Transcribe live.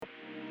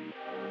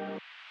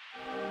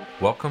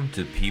Welcome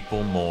to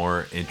People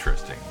More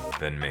Interesting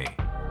Than Me,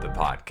 the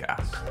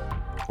podcast,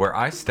 where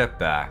I step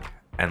back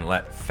and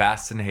let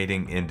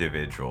fascinating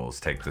individuals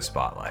take the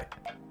spotlight.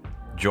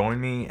 Join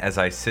me as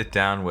I sit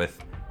down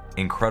with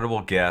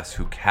incredible guests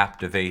who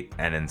captivate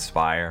and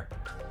inspire,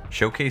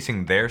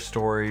 showcasing their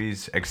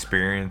stories,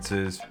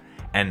 experiences,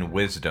 and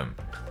wisdom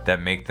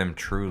that make them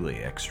truly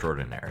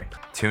extraordinary.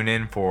 Tune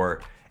in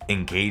for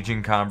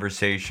engaging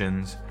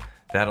conversations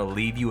that'll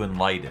leave you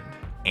enlightened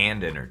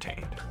and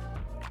entertained.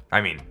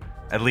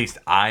 At least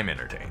I'm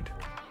entertained.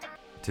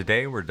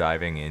 Today we're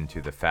diving into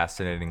the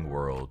fascinating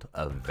world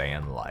of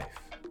van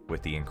life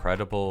with the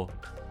incredible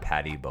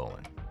Patty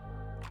Bolan.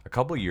 A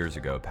couple years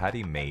ago,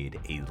 Patty made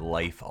a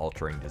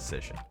life-altering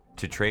decision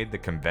to trade the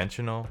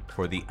conventional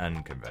for the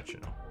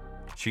unconventional.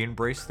 She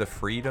embraced the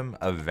freedom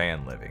of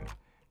van living,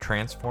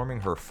 transforming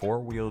her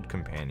four-wheeled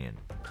companion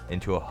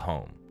into a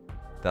home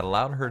that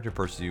allowed her to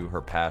pursue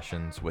her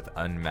passions with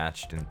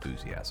unmatched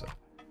enthusiasm.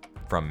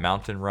 From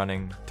mountain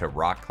running to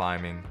rock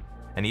climbing,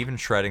 and even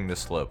shredding the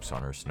slopes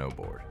on her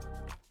snowboard.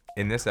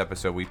 In this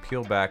episode, we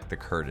peel back the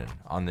curtain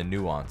on the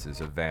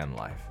nuances of van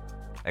life,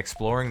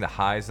 exploring the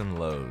highs and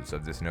lows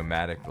of this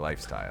nomadic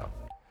lifestyle.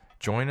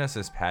 Join us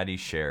as Patty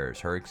shares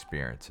her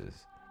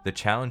experiences, the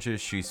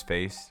challenges she's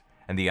faced,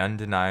 and the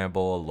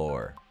undeniable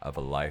allure of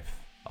a life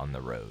on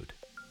the road.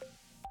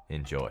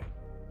 Enjoy.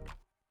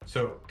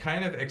 So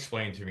kind of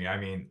explain to me,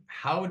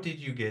 how did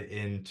you get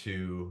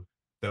into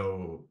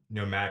the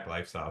nomadic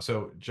lifestyle?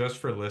 So just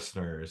for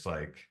listeners,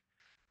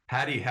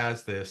 Patty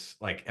has this,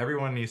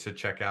 everyone needs to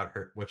check out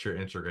what's your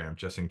Instagram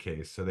just in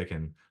case so they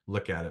can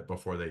look at it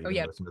before they Oh even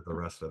yeah. listen to the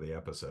rest of the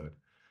episode.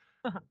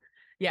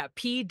 Yeah,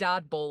 P.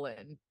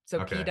 Bolan.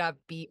 So P.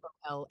 Okay,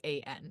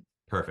 Bolan.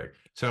 perfect.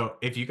 So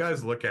if you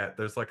guys look at,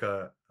 there's like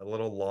a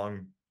little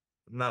long,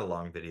 not a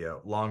long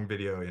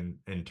video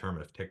in term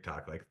of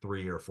TikTok, like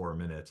 3 or 4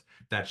 minutes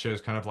that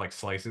shows kind of like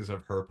slices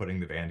of her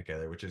putting the van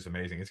together, which is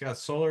amazing. It's got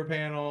solar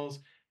panels.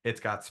 It's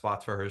got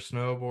spots for her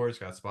snowboard. It's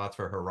got spots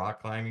for her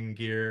rock climbing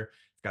gear.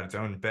 It's got its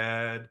own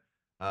bed,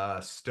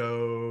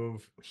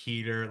 stove,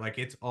 heater. Like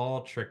it's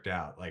all tricked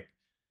out.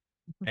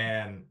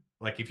 And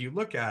if you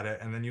look at it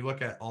and then you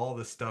look at all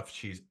the stuff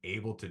she's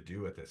able to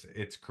do with this,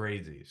 it's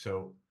crazy.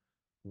 So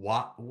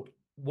what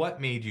what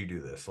made you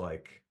do this?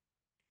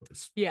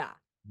 Yeah,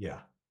 Yeah.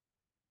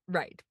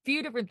 right.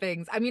 Few different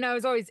things. I mean, I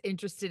was always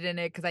interested in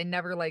it because I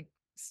never like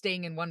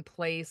staying in one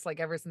place. Like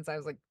ever since I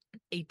was like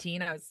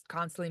 18, I was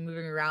constantly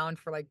moving around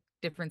for like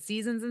different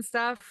seasons and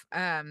stuff.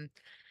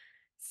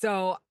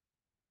 So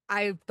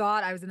I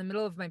thought I was in the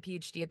middle of my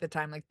PhD at the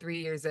time, like 3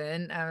 years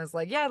in. I was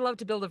like, yeah, I'd love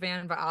to build a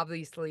van, but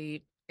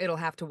obviously it'll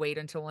have to wait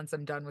until once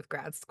I'm done with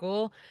grad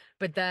school.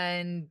 But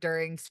then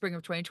during spring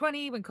of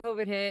 2020, when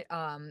COVID hit,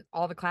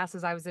 all the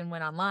classes I was in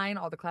went online,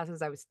 all the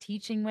classes I was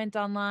teaching went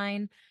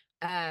online.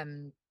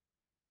 Um,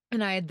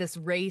 and I had this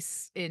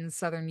race in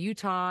southern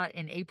Utah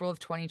in April of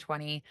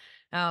 2020.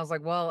 And I was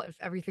like, well, if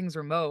everything's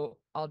remote,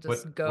 I'll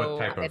just What go.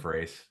 type of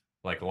race?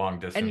 Like long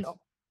And distance?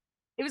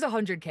 it was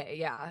 100K,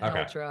 yeah, an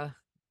Okay. ultra.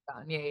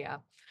 Yeah,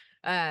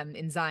 yeah.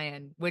 In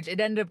Zion, which it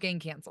ended up getting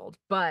canceled.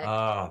 But Oh,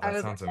 I that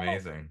was like, sounds "Oh,"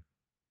 amazing.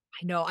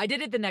 I know. I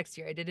did it the next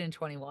year. I did it in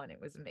 21. It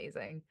was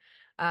amazing.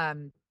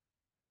 Um,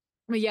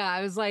 but yeah,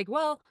 I was like,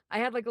 well, I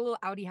had like a little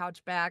Audi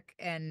hatchback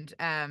and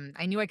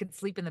I knew I could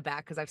sleep in the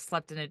back because I've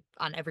slept in it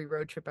on every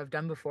road trip I've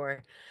done before.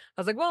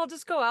 I was like, well, I'll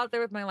just go out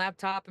there with my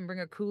laptop and bring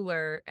a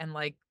cooler and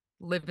like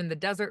live in the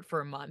desert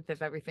for a month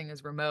if everything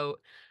is remote.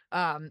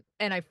 And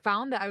I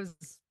found that I was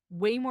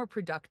way more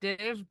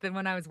productive than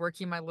when I was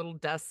working my little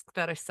desk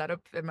that I set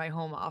up in my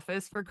home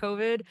office for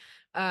COVID.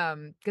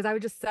 Because I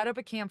would just set up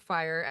a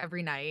campfire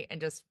every night and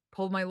just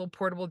pull my little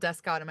portable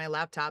desk out and my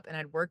laptop and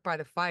I'd work by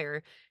the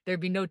fire. There'd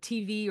be no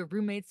TV or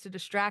roommates to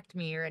distract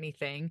me or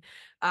anything.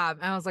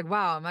 And I was like,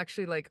 wow, I'm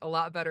actually like a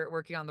lot better at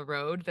working on the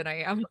road than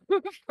I am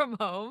from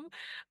home.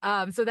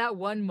 So that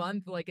 1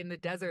 month, like in the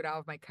desert out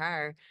of my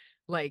car,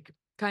 like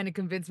kind of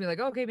convinced me, like,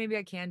 okay, maybe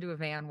I can do a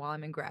van while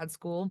I'm in grad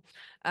school.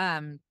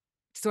 Um,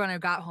 so when I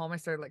got home, I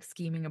started like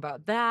scheming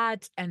about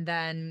that. And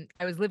then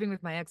I was living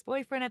with my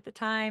ex-boyfriend at the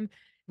time.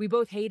 We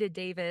both hated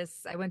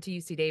Davis. I went to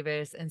UC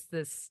Davis, and it's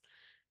this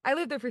I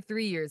lived there for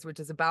 3 years, which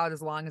is about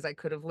as long as I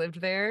could have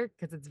lived there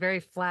because it's very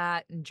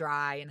flat and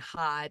dry and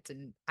hot,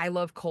 and I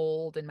love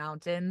cold and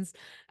mountains.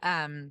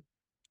 Um,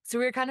 so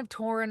we were kind of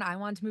torn. I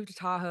wanted to move to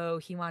Tahoe,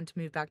 he wanted to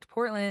move back to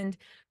Portland,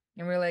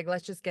 and we are like,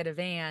 "Let's just get a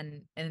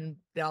van, and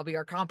that'll be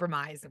our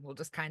compromise, and we'll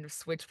just kind of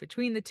switch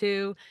between the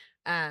 2."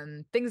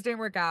 Things didn't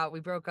work out. We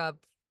broke up,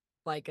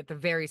 like, at the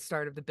very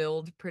start of the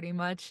build pretty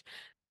much.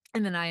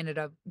 And then I ended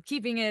up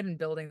keeping it and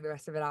building the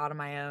rest of it out on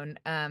my own.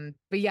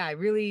 But yeah, I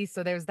really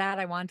so there's that.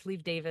 I wanted to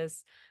leave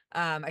Davis.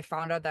 I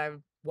found out that I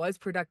was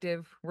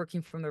productive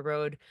working from the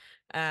road.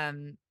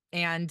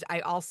 And I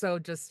also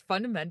just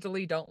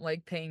fundamentally don't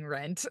like paying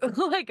rent.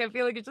 Like I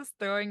feel like it's just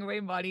throwing away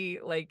money.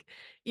 Like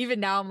even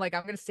now I'm like,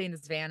 I'm gonna stay in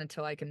this van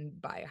until I can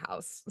buy a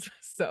house.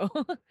 So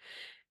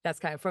that's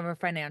kind of from a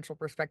financial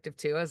perspective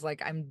too, as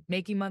like I'm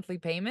making monthly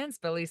payments,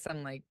 but at least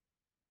I'm like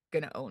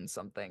gonna own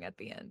something at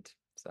the end.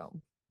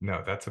 So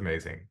No, that's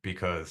amazing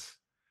because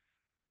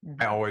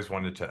I Mhm. always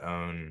wanted to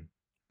own,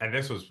 and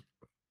this was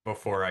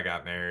before I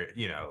got married,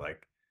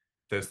 like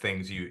those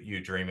things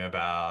you dream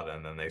about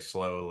and then they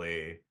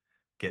slowly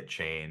get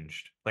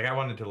changed. Like I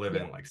wanted to live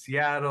Yeah. in like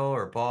Seattle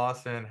or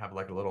Boston, have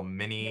like a little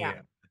Yeah.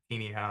 mini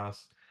teeny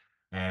house.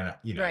 And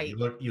you Right.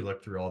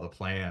 look through all the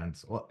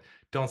plans. Well,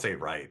 don't say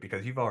right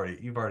because you've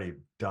already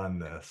done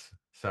this.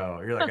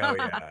 So you're like, oh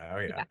yeah, oh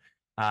yeah.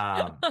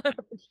 Yeah.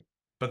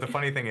 But the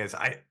funny thing is,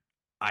 I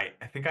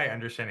think I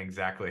understand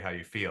exactly how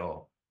you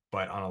feel,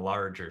 but on a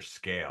larger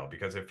scale,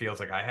 because it feels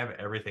like I have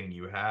everything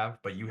you have,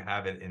 but you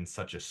have it in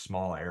such a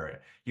small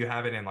area. You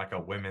have it in like a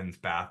women's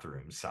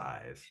bathroom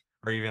size,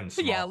 or even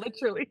Yeah, small.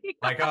 literally.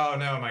 Like, oh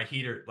no, my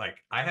heater.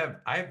 Like, I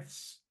have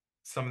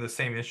some of the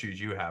same issues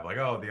you have. Like,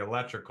 oh, the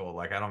electrical.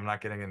 Like, I'm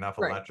not getting enough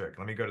Right. electric.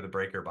 Let me go to the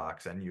breaker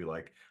box, and you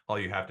like all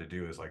you have to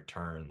do is like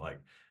turn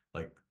like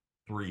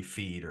 3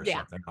 feet or Yeah.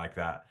 something like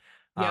that.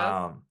 Yep.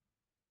 Um,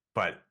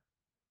 but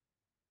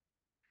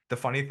the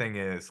funny thing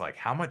is like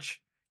how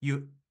much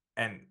you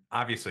and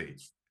obviously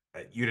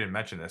you didn't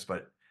mention this,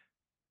 but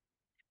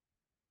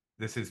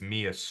this is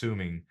me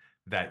assuming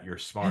that you're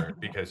smart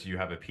because you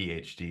have a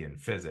PhD in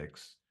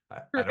physics.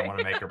 I don't Right. want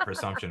to make a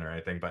presumption or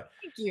anything, but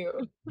Thank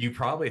you. you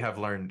probably have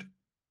learned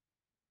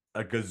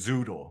a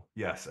gazoodle,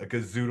 yes, a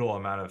gazoodle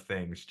amount of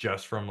things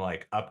just from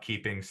like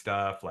upkeeping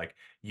stuff. Like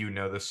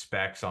the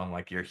specs on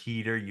like your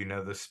heater,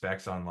 the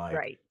specs on like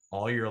Right.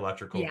 all your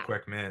electrical Yeah.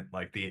 equipment,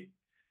 like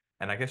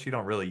and I guess you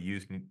don't really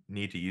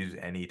need to use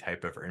any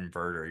type of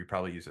inverter. You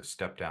probably use a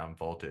step down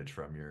voltage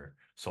from your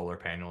solar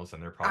panels,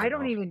 and they're I probably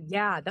don't more, even,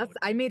 yeah, that's,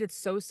 I made it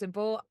so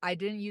simple. I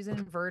didn't use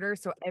an inverter,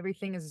 so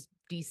everything is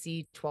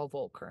DC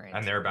 12-volt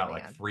and current they're in the about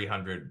like van.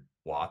 300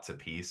 watts a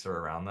piece or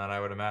around that, I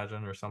would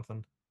imagine, or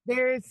something.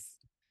 There's,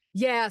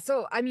 yeah,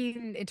 so I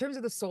mean, in terms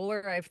of the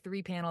solar, I have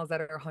three panels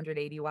that are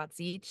 180 watts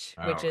each,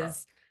 Oh, which okay.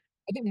 is,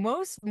 I think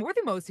more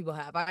than most people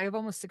have. I have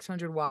almost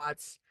 600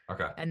 watts,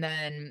 Okay. and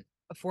then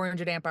a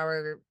 400 amp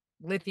hour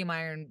lithium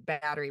ion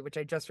battery, which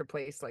I just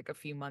replaced like a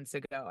few months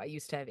ago. I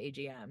used to have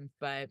AGM,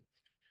 but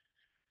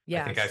I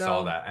yeah, think I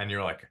saw so that, and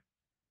you're like,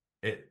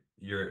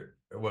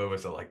 what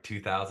was it, like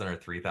 2,000 or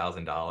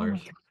oh my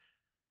 $3,000? God.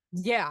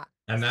 Yeah,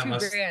 And it's that two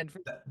must, grand for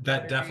the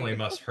that definitely battery.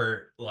 must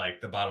hurt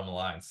like the bottom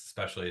lines,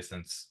 especially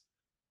since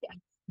Yeah.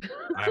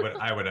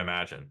 I would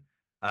imagine.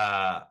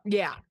 Uh,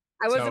 Yeah.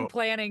 I wasn't so,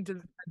 planning to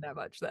spend that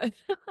much then.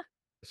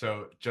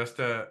 so just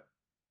to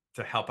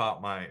help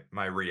out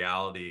my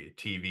reality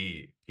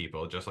TV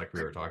people, just like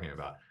we were talking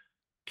about.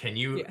 Can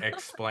you Yeah.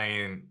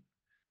 explain,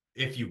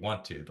 if you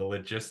want to, the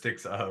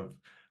logistics of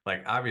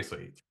like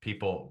obviously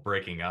people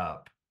breaking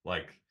up?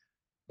 Like,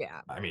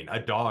 Yeah. I mean, a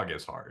dog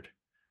is hard.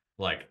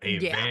 Like a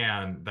Yeah.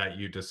 van that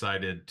you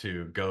decided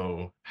to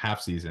go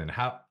half season.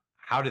 How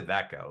did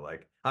that go?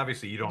 Like,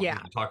 obviously you don't need Yeah.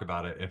 to talk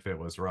about it if it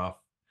was rough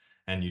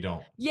and you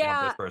don't want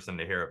this Yeah. person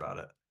to hear about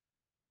it.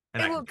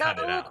 And It I can got cut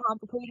a it little out.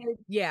 complicated.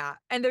 Yeah.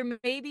 And there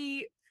may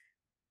be,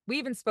 we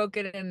haven't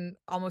spoken in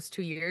almost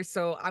 2 years,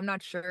 so I'm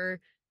not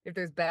sure if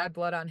there's bad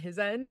blood on his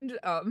end.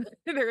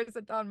 There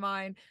isn't on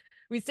mine.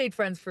 We stayed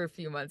friends for a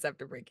few months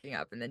after breaking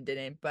up and then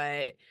didn't.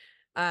 But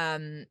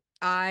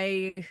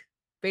I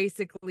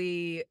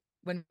basically,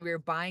 when we were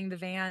buying the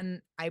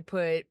van, I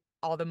put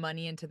all the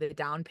money into the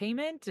down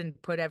payment and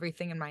put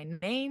everything in my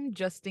name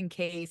just in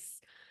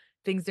case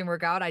things didn't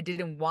work out. I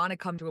didn't want to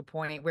come to a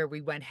point where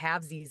we went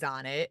halvesies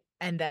on it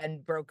and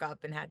then broke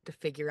up and had to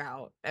figure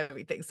out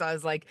everything. So I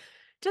was like,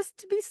 just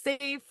to be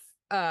safe,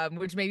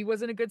 which maybe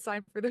wasn't a good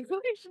sign for the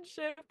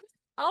relationship.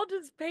 I'll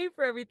just pay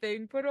for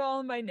everything, put it all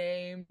in my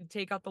name,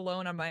 take out the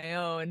loan on my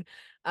own.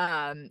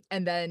 And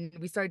then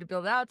we started to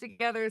build it out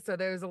together. So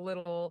there was a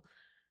little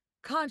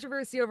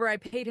controversy over I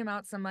paid him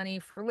out some money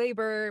for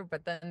labor,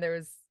 but then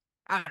there's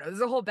I don't know,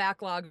 there's a whole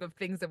backlog of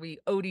things that we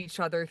owed each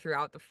other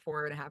throughout the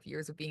 4.5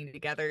 years of being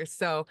together.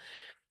 So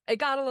it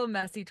got a little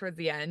messy towards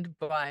the end,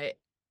 but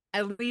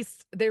at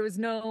least there was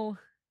no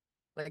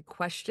like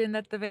question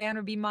that the van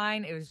would be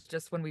mine. It was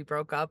just when we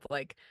broke up,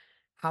 like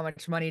how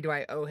much money do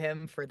I owe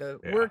him for the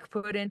Yeah. work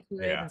put into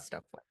it and Yeah.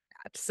 stuff like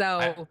that.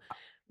 I So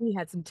we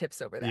had some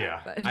tips over that,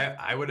 Yeah, but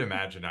I would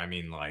imagine. I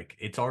mean, like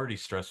it's already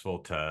stressful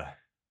to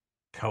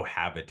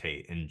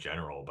cohabitate in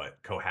general,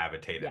 but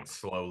cohabitate yeah. and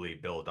slowly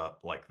build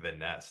up like the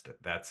nest.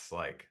 That's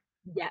like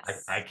I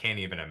Yes. can't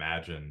even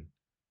imagine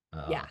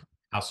uh Yeah.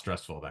 how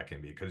stressful that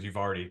can be because you've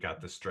already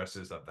got the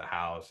stresses of the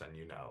house and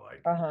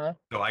like Uh-huh.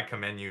 so I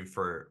commend you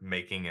for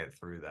making it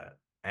through that.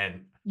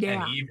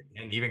 Yeah.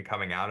 And even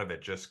coming out of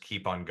it, just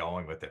keep on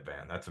going with it,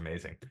 man. That's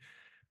amazing.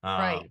 Um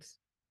Right.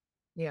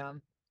 Yeah.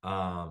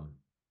 um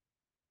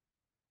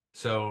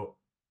so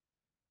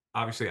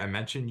obviously I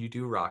mentioned you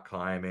do rock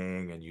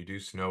climbing and you do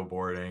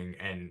snowboarding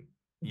and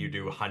you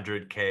do Mhm.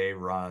 100K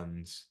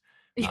runs.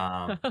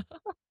 Um,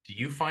 do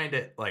you find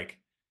it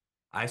like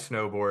I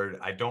snowboard,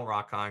 I don't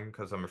rock climb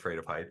because I'm afraid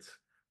of heights,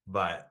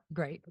 but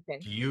Great. Okay.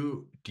 do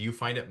you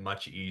find it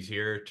much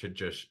easier to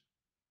just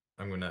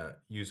I'm gonna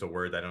use a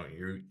word that I don't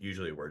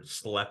usually word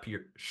schlup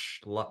your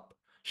Schle-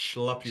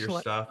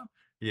 stuff.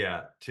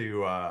 Yeah,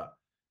 to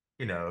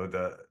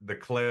the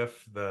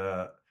cliff,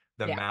 the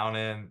Yeah.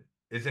 mountain.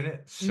 Isn't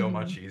it so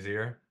much Mhm.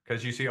 easier?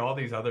 Because you see all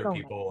these other So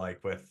nice. people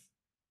like with,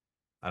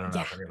 I don't know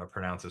Yeah. if I'm gonna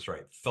pronounce this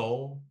right.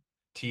 Thul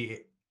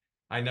T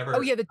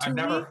Oh yeah, the I've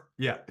Thule.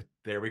 yeah,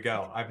 there we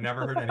go. I've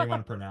never heard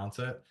anyone pronounce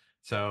it.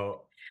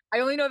 So I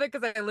only know that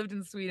because I lived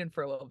in Sweden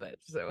for a little bit,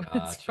 so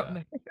it's from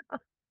gotcha. there.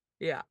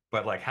 Yeah.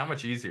 But like how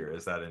much easier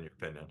is that in your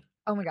opinion?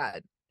 Oh my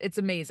God. It's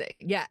amazing.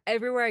 Yeah.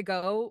 Everywhere I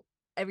go,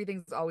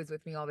 everything's always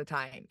with me all the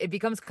time. It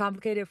becomes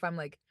complicated if I'm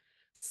like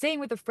staying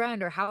with a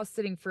friend or house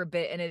sitting for a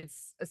bit and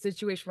it's a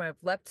situation where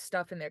I've left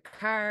stuff in their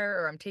car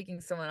or I'm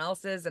taking someone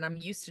else's and I'm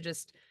used to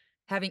just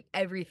having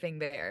everything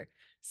there.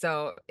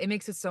 So it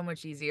makes it so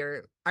much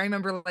easier. I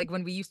remember like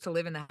when we used to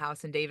live in the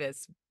house in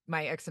Davis,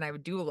 my ex and I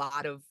would do a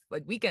lot of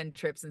like weekend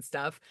trips and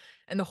stuff.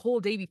 And the whole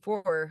day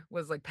before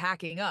was like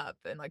packing up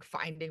and like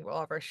finding where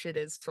all of our shit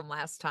is from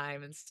last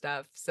time and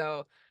stuff.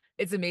 So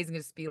it's amazing to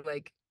just be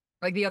like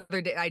the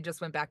other day I just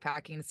went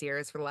backpacking in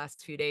Sierras for the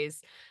last few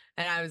days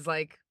and I was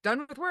like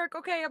done with work.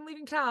 Okay, I'm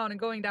leaving town and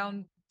going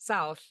down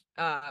south.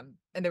 And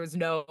there was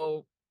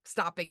no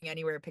stopping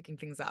anywhere picking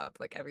things up.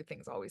 Like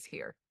everything's always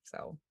here.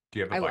 So Do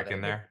you have a I love bike it.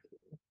 in there?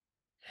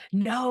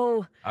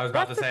 No, I was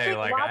about that's to the say, thing. A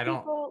like, lot I of don't,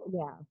 people,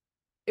 yeah,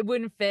 it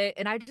wouldn't fit.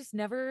 And I just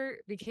never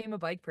became a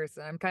bike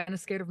person. I'm kind of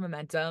scared of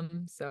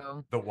momentum.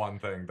 So the one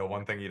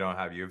thing you don't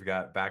have, you've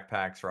got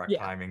backpacks, rock yeah,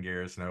 climbing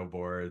gear,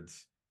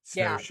 snowboards,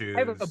 yeah. I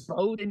have a snowshoes,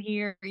 boat in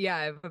here. Yeah,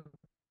 I have a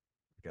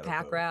you got a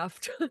pack boat.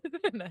 raft.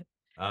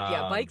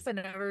 Yeah, Um, bikes I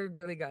never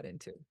really got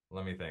into.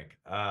 Let me think.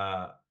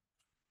 I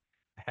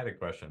had a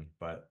question,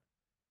 but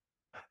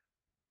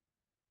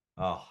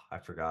oh, I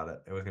forgot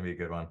it. It was gonna be a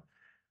good one.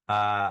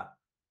 Uh,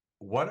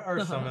 what are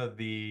some of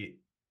the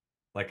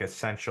like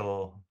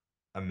essential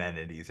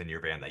amenities in your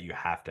van that you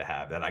have to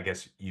have that I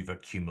guess you've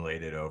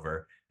accumulated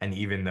over, and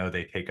even though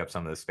they take up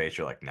some of the space,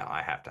 you're like, no,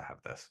 I have to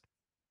have this.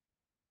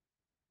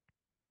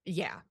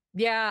 Yeah.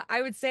 Yeah,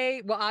 I would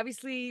say, well,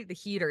 obviously the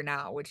heater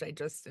now, which I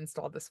just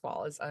installed this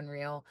fall, is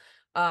unreal.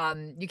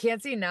 You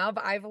can't see it now,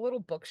 but I have a little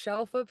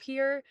bookshelf up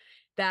here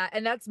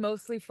and that's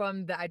mostly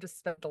from I just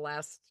spent the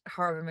last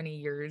however many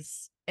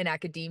years in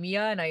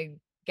academia and I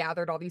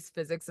gathered all these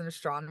physics and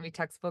astronomy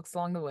textbooks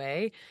along the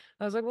way.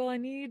 I was like, well, I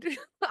need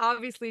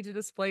obviously to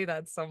display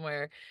that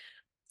somewhere.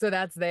 So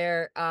that's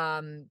there.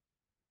 And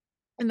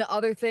the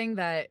other thing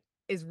that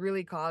is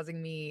really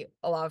causing me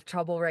a lot of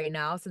trouble right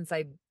now, since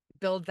I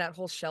built that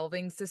whole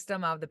shelving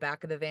system out of the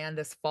back of the van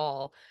this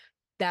fall,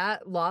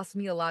 that lost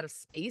me a lot of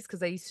space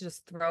because I used to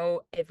just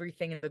throw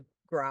everything in the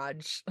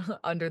garage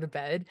under the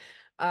bed.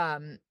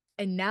 Um,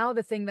 and now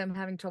the thing that I'm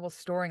having trouble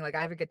storing, like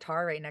I have a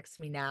guitar right next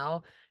to me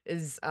now,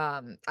 is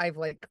I have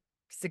like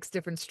six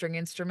different string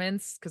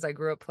instruments because I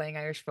grew up playing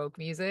Irish folk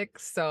music.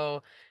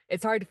 So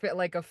it's hard to fit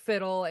like a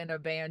fiddle and a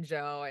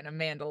banjo and a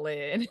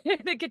mandolin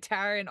and a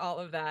guitar and all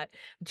of that.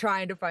 I'm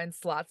trying to find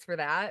slots for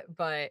that,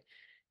 but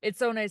it's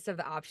so nice to have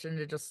the option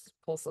to just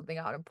pull something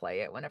out and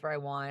play it whenever I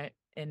want.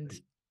 And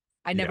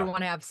I never Yeah,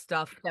 want to have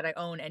stuff that I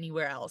own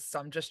anywhere else. So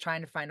I'm just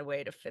trying to find a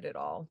way to fit it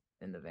all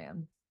in the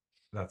van.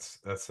 that's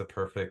the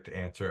perfect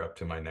answer up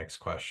to my next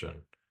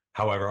question.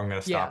 However, I'm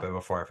going to stop Yeah. it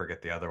before I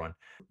forget the other one.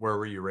 Where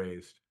were you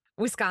raised?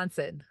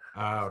 Wisconsin.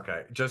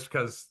 Okay. Just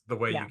because the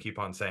way you Yeah. keep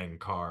on saying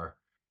car,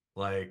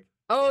 like,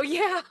 Oh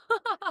yeah.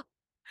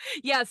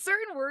 Yeah,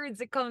 certain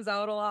words it comes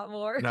out a lot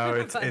more. no,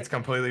 it's But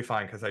completely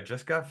fine because I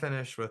just got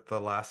finished with the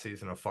last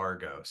season of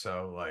Fargo,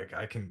 so like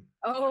I can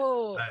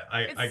oh,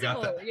 it's I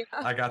got that similar.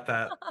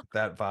 Yeah.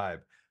 that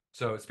vibe.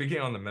 So speaking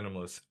on the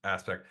minimalist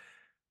aspect,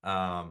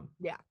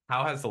 Yeah.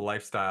 how has the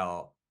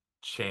lifestyle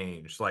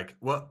changed? Like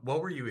what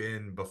were you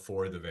in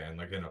before the van,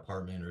 like an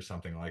apartment or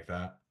something like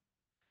that?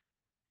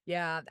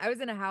 Yeah, I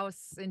was in a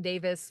house in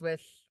Davis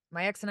with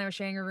my ex and I were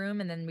sharing a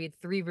room, and then we had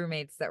three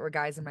roommates that were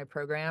guys in my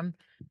program.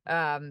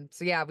 So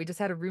yeah, we just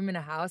had a room in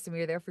a house, and we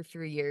were there for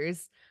 3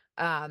 years.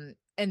 And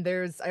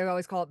I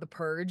always call it the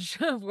purge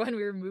of when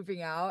we were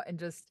moving out, and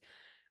just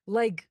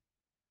like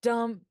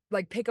dump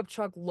like pickup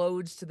truck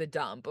loads to the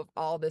dump of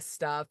all this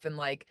stuff and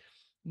like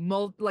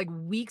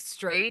weeks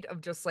straight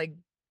of just like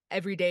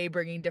every day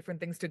bringing different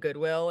things to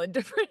Goodwill and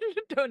different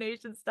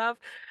donation stuff.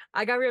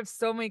 I got rid of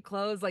so many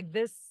clothes like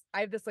this.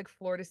 I have this like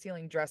floor to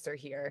ceiling dresser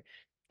here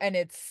and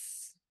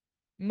it's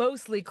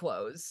mostly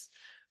clothes.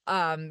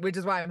 Which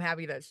is why I'm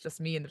happy that it's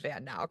just me in the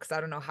van now because I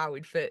don't know how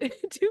we'd fit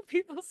two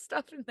people's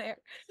stuff in there.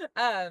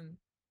 Um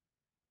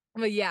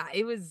but yeah,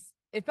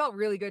 it felt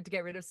really good to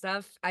get rid of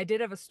stuff. I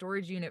did have a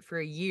storage unit for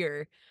a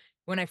year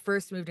when I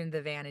first moved into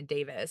the van in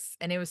Davis,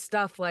 and it was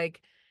stuff like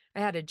I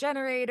had a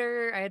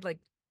generator, I had like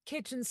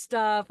kitchen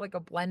stuff, like a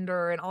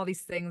blender and all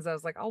these things I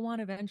was like, I'll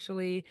want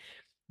eventually.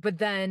 But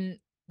then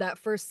that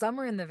first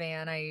summer in the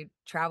van, I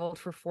traveled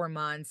for 4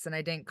 months and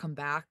I didn't come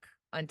back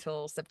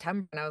until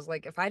September. And I was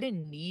like, if I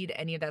didn't need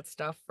any of that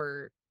stuff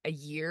for a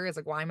year, it's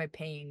like, why am I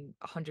paying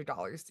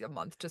 $100 a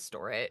month to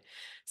store it?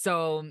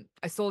 So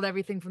I sold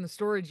everything from the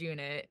storage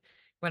unit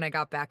when I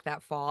got back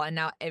that fall. And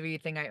now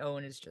everything I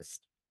own is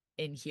just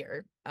in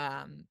here.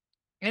 And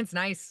it's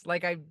nice.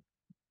 Like I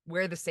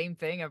wear the same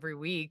thing every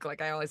week.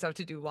 Like I always have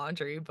to do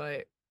laundry,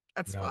 but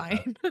that's No,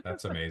 fine.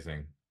 that's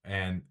amazing.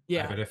 And I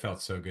Yeah. bet it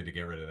felt so good to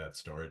get rid of that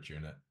storage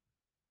unit.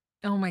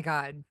 Oh my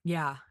God.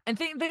 Yeah. And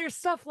there's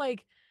stuff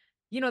like,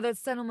 that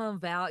sentimental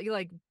value,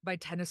 like my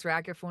tennis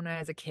racket from when I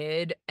was a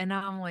kid. And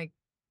now I'm like,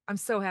 I'm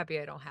so happy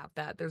I don't have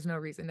that. There's no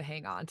reason to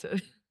hang on to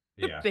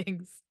Yeah.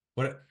 things.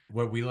 What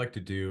we like to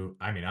do,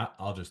 I mean,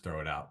 I'll just throw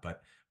it out,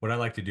 but what I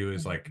like to do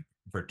is Mhm. like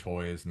for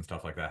toys and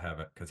stuff like that, have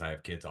it because I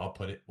have kids, we'll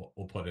put it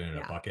in a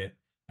Yeah. bucket.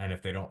 And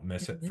if they don't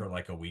miss it Mhm. for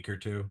like a week or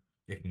two,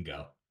 it can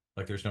go.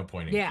 Like there's no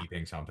point in Yeah.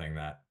 keeping something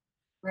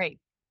Right.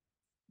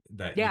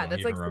 that you Yeah. don't That's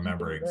even like setting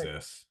remember things good.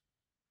 exists.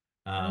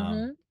 Um,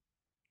 Hmm.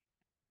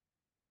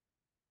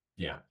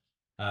 Yeah.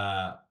 yeah.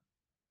 Uh,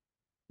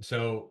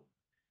 so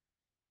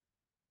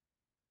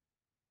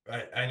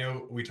I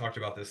know we talked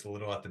about this a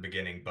little at the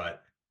beginning,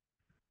 but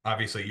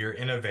obviously you're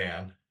in a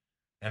van.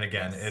 And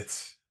again,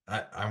 Yes.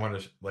 I want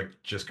to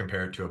like just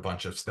compare it to a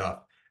bunch of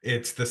stuff.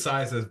 It's the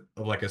size of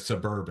like a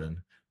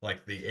suburban,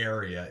 like the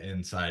area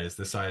inside is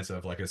the size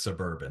of like a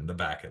suburban, the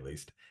back at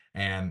least.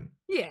 And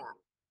Yeah.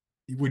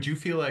 would you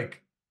feel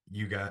like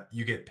you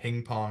get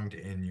ping-ponged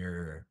in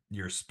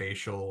your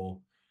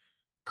spatial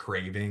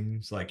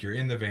cravings? Like you're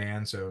in the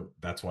van, so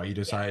that's why you Yeah.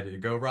 decided to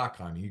go rock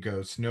climbing. You go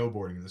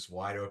snowboarding in this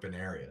wide open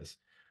areas,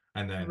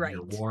 and then you're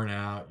Right. worn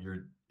out.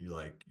 You're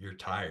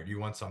tired. You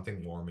want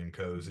something warm and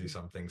cozy, Mhm.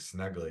 something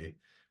snuggly,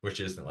 which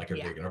isn't like a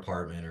Yeah. big an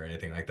apartment or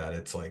anything like that.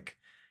 It's like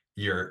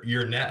your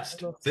A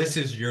nest. little This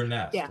snippet. is your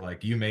nest. Yeah.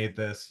 Like you made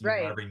this. You know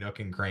Right. every nook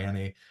and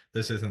cranny.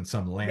 This isn't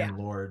some Yeah.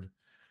 landlord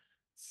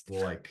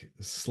like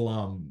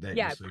slum that you're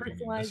Yeah. I sleeping in. This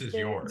personalized is it.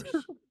 yours.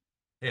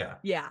 Yeah.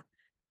 Yeah.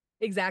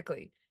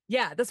 Exactly.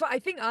 Yeah. That's why I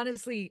think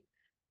honestly,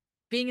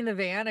 being in the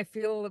van, I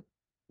feel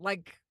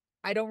like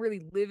I don't really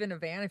live in a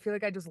van. I feel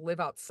like I just live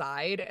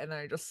outside and then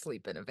I just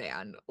sleep in a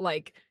van.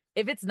 Like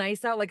if it's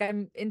nice out, like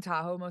I'm in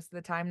Tahoe most of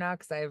the time now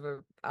because I have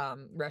a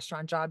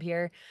restaurant job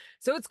here.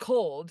 So it's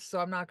cold, so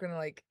I'm not gonna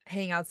like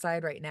hang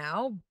outside right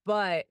now.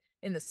 But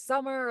in the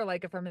summer, or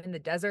like if I'm in the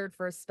desert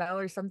for a spell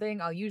or something,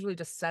 I'll usually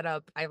just set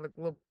up, I have a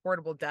little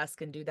portable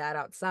desk and do that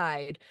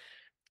outside.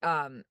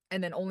 And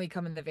then only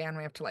come in the van when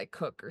I have to like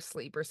cook or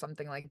sleep or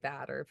something like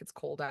that, or if it's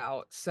cold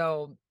out.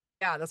 So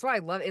yeah, that's why I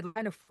love it. It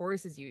kind of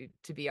forces you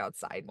to be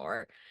outside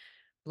more.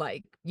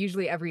 Like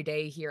usually every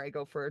day here I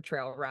go for a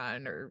trail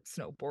run or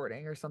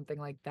snowboarding or something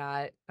like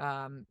that.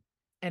 And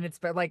it's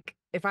but like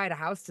if I had a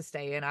house to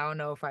stay in, I don't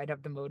know if I'd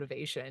have the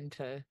motivation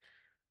to,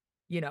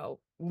 Yeah.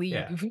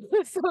 leave.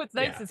 So it's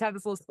nice Yeah. to have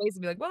this little space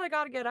and be like, well, I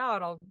gotta get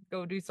out. I'll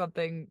go do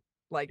something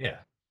like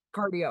Yeah.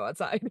 cardio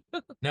outside.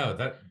 No,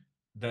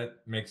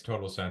 that makes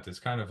total sense. It's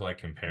kind of like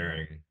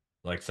comparing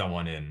like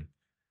someone in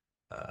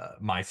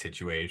my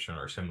situation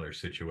or similar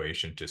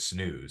situation to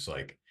snooze.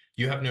 Like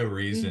you have no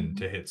reason Mhm.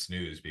 to hit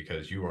snooze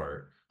because you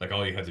are like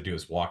all you have to do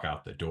is walk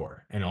out the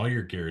door and all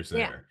your gear's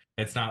Yeah, there.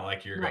 It's not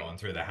like you're right. going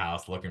through the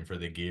house looking for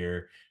the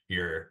gear.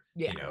 You're,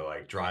 Yeah.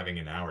 like driving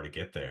an hour to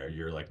get there.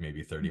 You're like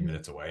maybe 30 Mhm.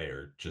 minutes away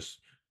or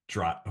just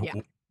drive Yeah.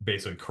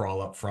 basically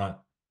crawl up front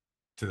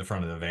to the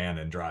front of the van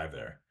and drive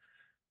there.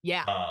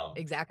 Yeah, Um,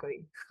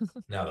 exactly.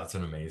 no, that's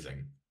an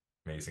amazing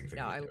thing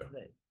No, to I do. love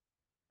it.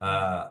 Mhm.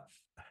 Uh,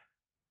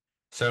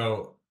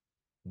 so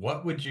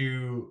what would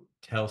you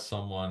tell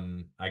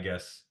someone, I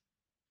guess,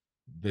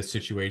 this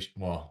situation,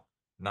 well,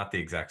 not the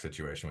exact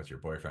situation with your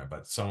boyfriend,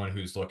 but someone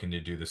who's looking to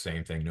do the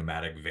same thing,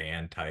 nomadic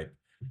van type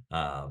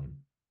um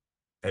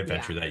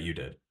adventure Yeah. that you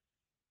did.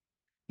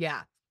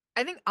 Yeah.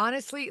 I think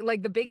honestly,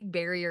 like the big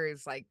barrier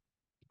is like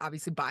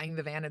obviously buying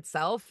the van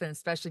itself. And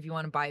especially if you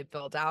want to buy it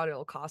built out,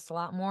 it'll cost a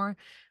lot more.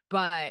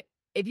 But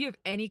if you have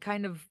any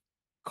kind of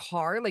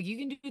car, like you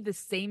can do the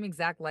same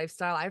exact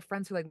lifestyle. I have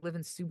friends who like live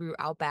in Subaru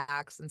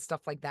Outbacks and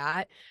stuff like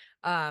that.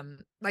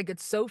 Like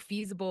it's so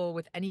feasible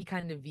with any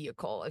kind of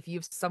vehicle. If you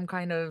have some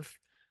kind of,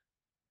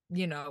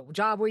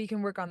 job where you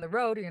can work on the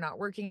road or you're not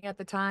working at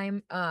the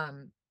time.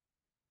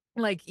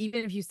 Like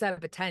even if you set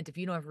up a tent, if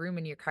you don't have room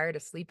in your car to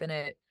sleep in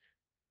it,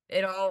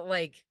 it all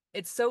like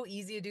it's so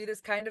easy to do this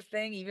kind of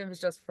thing, even if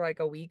it's just for like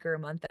a week or a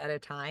month at a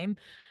time.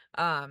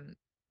 Um,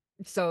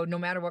 so no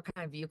matter what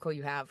kind of vehicle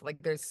you have,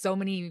 like there's so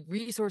many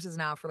resources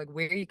now for like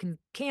where you can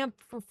camp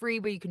for free,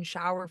 where you can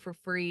shower for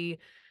free,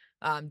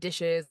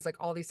 dishes, like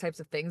all these types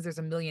of things. There's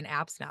a million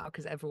apps now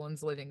because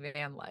everyone's living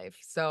van life.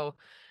 So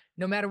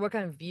no matter what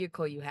kind of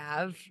vehicle you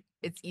have,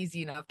 it's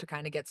easy enough to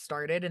kind of get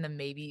started and then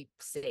maybe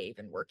save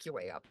and work your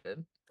way up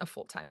to a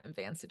full-time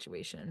van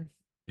situation.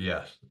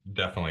 Yes,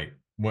 definitely.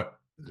 What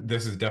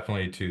this is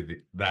definitely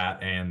to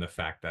that and the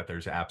fact that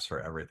there's apps for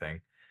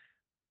everything.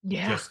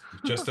 Yeah.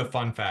 Just a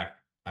fun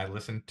fact. I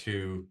listened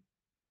to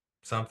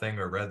something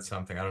or read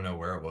something, I don't know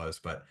where it was,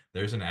 but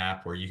there's an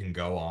app where you can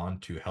go on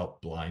to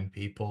help blind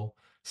people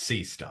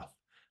see stuff.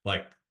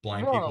 Like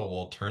blind people Whoa.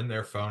 will turn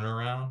their phone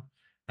around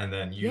and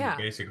then you Yeah.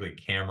 basically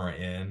camera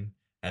in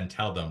and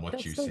tell them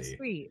what you That's so see.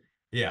 sweet.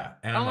 Yeah.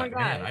 And I'm Oh my like,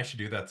 man, God. I should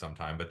do that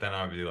sometime. But then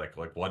I would be like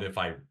what if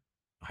I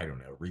don't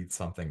know, read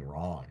something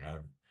wrong?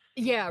 I'm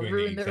Yeah, doing the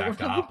ruin their exact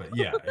world. opposite.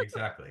 Yeah,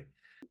 exactly.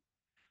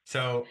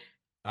 So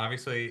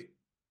obviously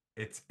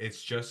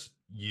it's just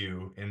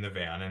you in the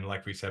van. And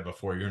like we said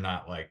before, you're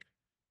not like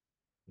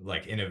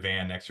like in a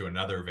van next to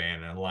another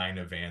van and a line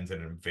of vans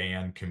in a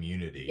van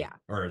community, Yeah.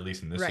 or at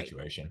least in this Right.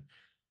 situation.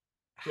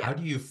 Yeah.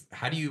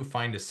 How do you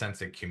find a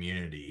sense of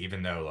community,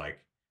 even though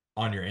like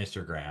on your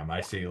Instagram I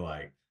Yeah. see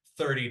like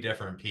 30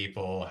 different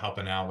people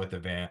helping out with the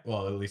van,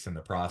 well, at least in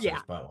the process,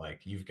 Yeah. but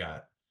like you've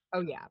got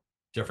Oh yeah.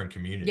 different Yeah.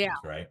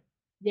 communities, right?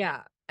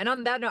 Yeah. And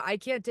on that note, I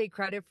can't take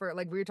credit for,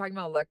 like, we were talking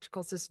about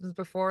electrical systems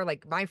before.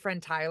 Like, my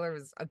friend Tyler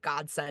was a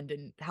godsend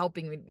in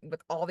helping me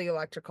with all the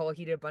electrical.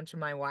 He did a bunch of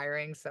my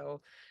wiring.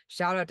 So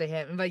shout out to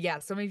him. But yeah,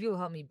 so many people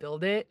helped me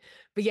build it.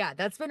 But yeah,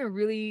 that's been a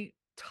really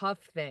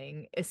tough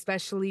thing,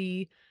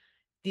 especially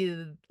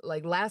the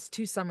like last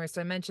 2 summers.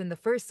 So I mentioned the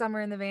first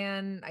summer in the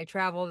van, I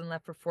traveled and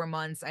left for 4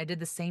 months. I did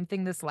the same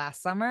thing this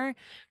last summer.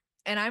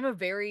 And I'm a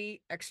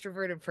very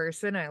extroverted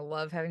person. I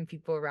love having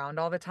people around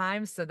all the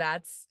time. So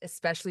that's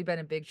especially been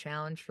a big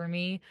challenge for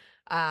me.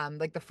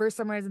 Like the first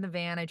summer I was in the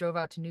van, I drove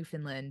out to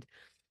Newfoundland.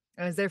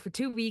 I was there for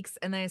 2 weeks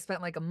and then I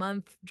spent like a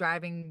month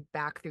driving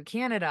back through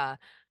Canada.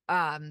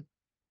 Um,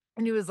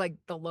 and it was like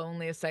the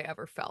loneliest I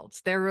ever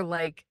felt. There were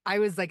like, I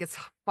was like as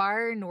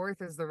far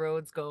north as the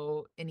roads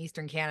go in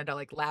Eastern Canada,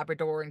 like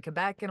Labrador and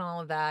Quebec and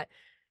all of that.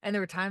 And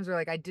there were times where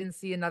like I didn't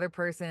see another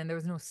person and there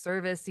was no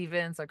service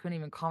even. So I couldn't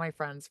even call my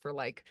friends for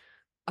like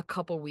a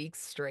couple weeks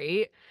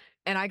straight.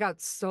 And I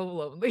got so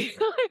lonely.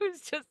 I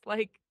was just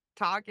like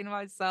talking to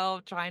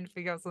myself, trying to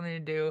figure out something to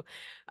do.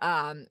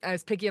 I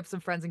was picking up some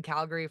friends in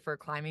Calgary for a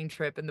climbing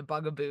trip in the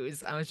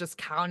Bugaboos. I was just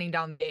counting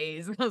down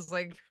days. I was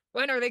like,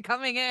 when are they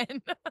coming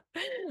in?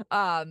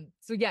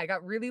 So yeah, I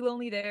got really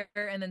lonely there.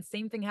 And then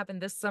same thing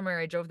happened this summer.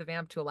 I drove the van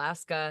up to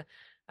Alaska,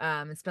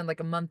 and spent like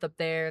a month up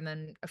there and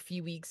then a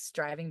few weeks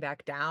driving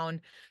back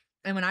down.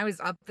 And when I was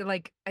up there,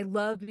 like I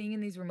love being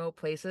in these remote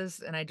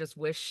places and I just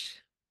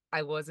wish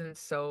I wasn't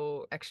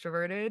so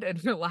extroverted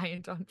and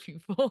reliant on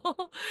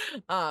people.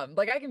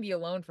 Like I can be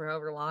alone for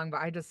however long,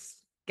 but I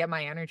just get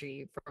my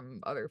energy from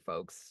other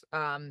folks.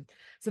 So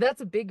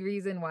that's a big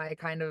reason why I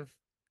kind of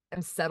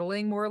am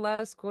settling more or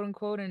less, quote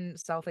unquote, in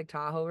South Lake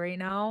Tahoe right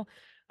now.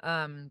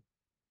 Um,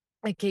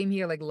 I came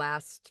here like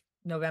last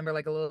November,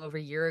 like a little over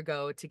a year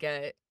ago, to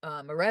get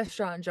a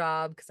restaurant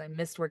job because I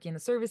missed working in the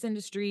service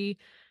industry.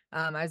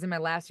 I was in my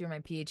last year of my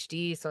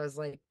PhD, so I was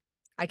like,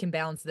 I can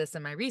balance this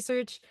and my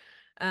research.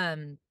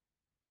 Um,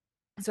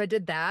 so I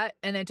did that,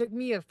 and it took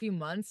me a few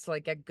months to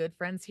like get good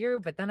friends here,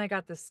 but then I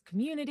got this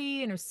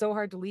community and it was so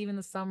hard to leave in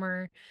the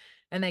summer.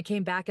 And I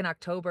came back in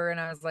October and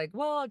I was like,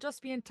 well, I'll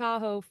just be in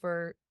Tahoe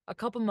for a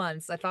couple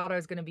months. I thought I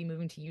was going to be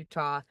moving to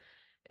Utah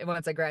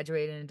once I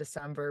graduated in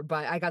December,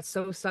 but I got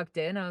so sucked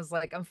in. I was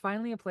like, I'm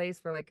finally a place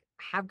where like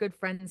I have good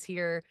friends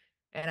here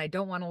and I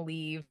don't want to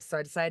leave. So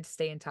I decided to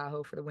stay in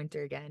Tahoe for the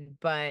winter again.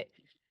 But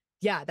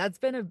yeah, that's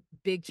been a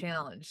big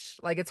challenge.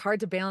 Like it's hard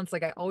to balance.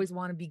 Like I always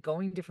want to be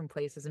going different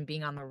places and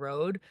being on the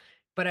road,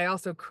 but I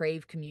also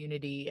crave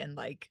community and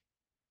like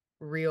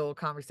real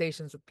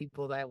conversations with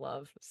people that I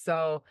love.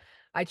 So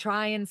I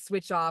try and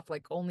switch off,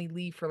 like only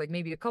leave for like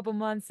maybe a couple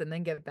months and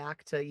then get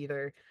back to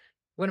either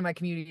one of my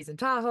communities in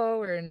Tahoe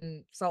or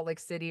in Salt Lake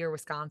City or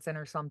Wisconsin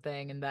or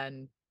something, and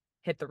then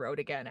hit the road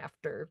again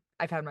after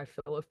I've had my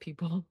fill of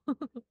people.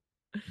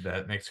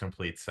 That makes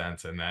complete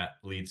sense. And that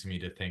leads me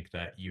to think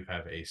that you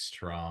have a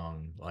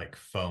strong like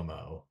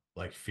FOMO,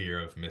 like fear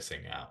of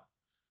missing out.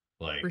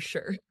 For Like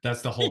sure.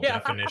 that's the whole Yeah.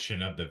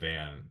 definition of the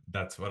van.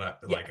 That's what I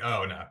Yeah, like.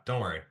 Oh no,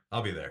 don't worry.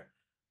 I'll be there.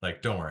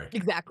 Like, don't worry.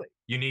 exactly.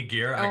 You need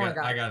gear? Oh my I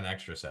God. got an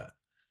extra set.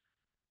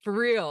 For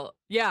real.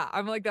 Yeah,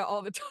 I'm like that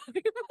all the time.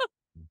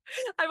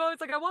 I'm always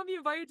like, I want to be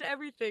invited to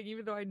everything,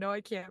 even though I know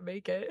I can't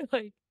make it.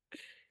 Like,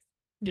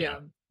 Yeah. yeah.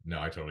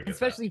 No, I totally get that.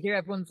 Especially here,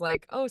 everyone's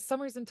like, oh,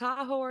 summers in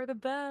Tahoe are the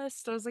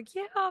best. I was like,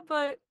 yeah,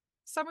 but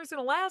summers in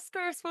Alaska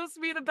are supposed to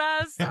be the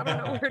best. I don't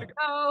know where to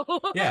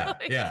go. Yeah,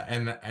 Like, yeah.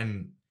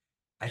 And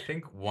I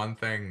think one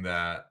thing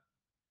that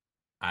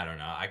I don't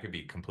know, I could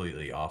be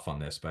completely off on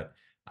this, but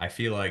I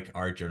feel like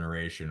our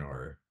generation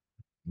or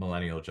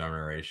millennial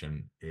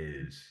generation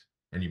is,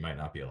 and you might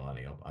not be a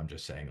millennial, I'm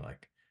just saying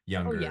like oh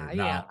younger, yeah,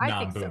 yeah, I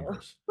think so.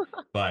 non-boomers.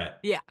 But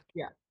Yeah,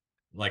 yeah.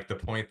 like the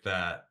point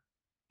that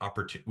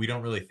we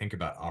don't really think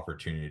about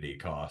opportunity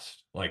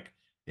cost. Like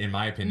in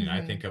my opinion,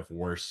 I Hmm. think of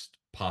worst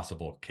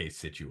possible case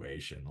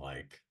situation.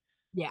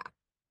 Yeah,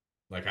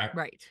 Like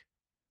right.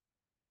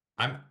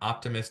 I'm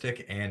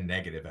optimistic and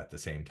negative at the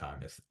same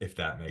time, if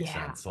that makes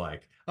Yeah, sense.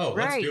 Like, oh, let's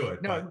right. do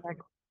it, No, but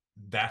exactly.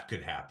 that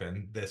could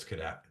happen. This could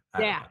happen. I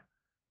don't Yeah, know.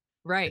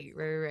 right,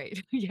 right,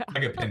 right. Yeah,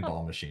 Like a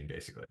pinball machine,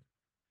 basically.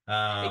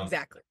 Um,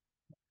 exactly.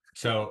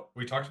 so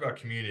we talked about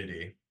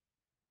community.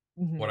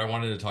 What Hmm. I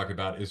wanted to talk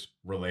about is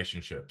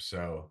relationships.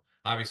 So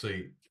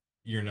obviously,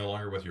 you're no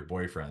longer with your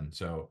boyfriend.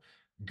 So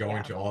going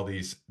Yeah, to all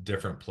these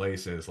different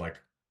places, like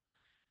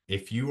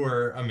if you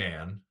were a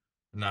man,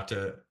 not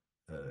to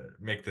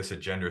make this a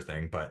gender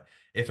thing, but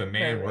if a right,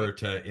 man were right.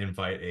 to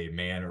invite a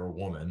man or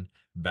woman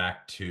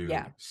back to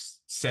Yeah,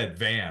 said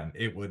van,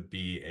 it would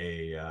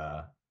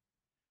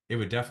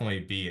definitely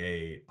be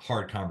a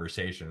hard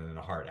conversation and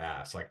a hard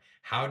ask. Like,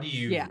 how do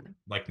yeah. you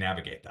like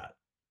navigate that?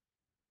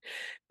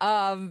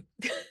 Um,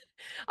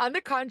 on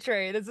the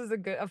contrary, this is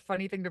a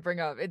funny thing to bring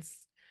up.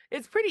 It's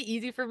it's pretty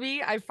easy for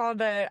me. I found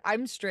that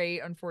I'm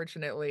straight,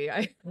 unfortunately.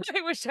 I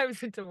wish I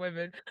was into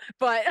women,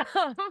 but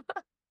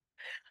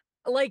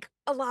like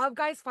a lot of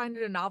guys find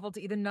it a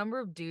novelty. The number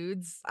of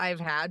dudes I've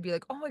had be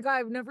like, "Oh my God,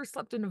 I've never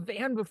slept in a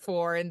van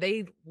before," and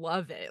they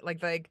love it.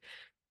 Like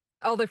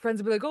all their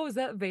friends will be like, "Oh, is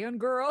that van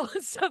girl?"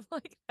 and stuff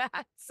like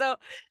that. So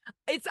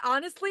it's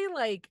honestly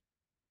like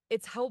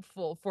it's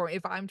helpful for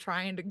if I'm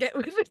trying to get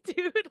with a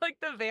dude, like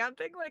the van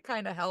thing like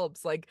kind of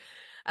helps. Like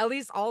at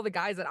least all the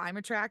guys that I'm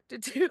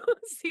attracted to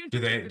seem Do to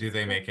they think do it's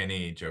they cool. make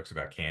any jokes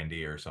about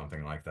candy or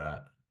something like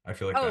that? I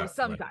feel like Oh, that like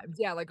sometimes.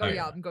 Yeah, like, oh oh yeah,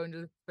 yeah. I'm going to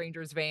the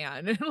stranger's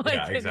van and Yeah,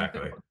 like and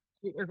exactly.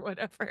 or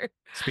whatever.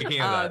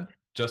 Speaking of Um, that,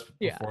 just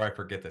yeah. before I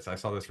forget this, I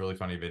saw this really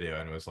funny video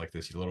and it was like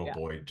this little Yeah.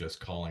 boy just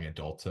calling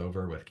adults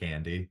over with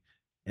candy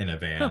in a Oh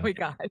van. my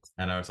God.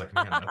 And I was like,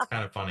 man, that's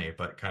kind of funny,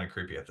 but kind of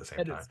creepy at the same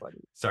That is time.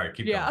 funny. Sorry,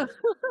 keep going. Yeah.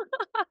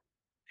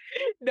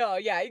 No,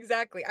 yeah,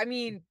 exactly. I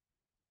mean,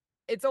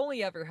 it's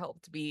only ever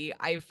helped me,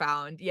 I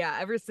found. Yeah,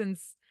 ever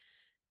since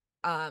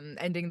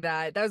ending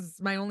that was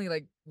my only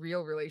like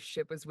real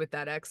relationship was with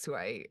that ex who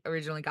I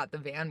originally got the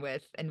van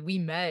with, and we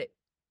met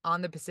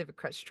on the Pacific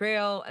Crest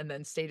Trail and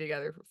then stayed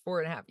together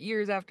for 4.5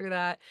 years after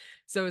that.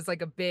 So it's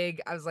like a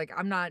big, I was like,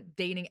 I'm not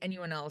dating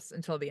anyone else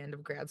until the end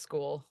of grad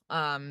school.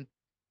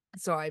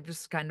 So I've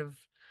just kind of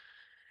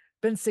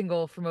been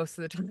single for most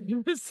of the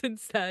time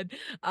since then.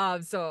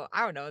 So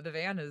I don't know, the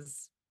van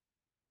has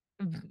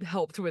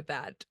helped with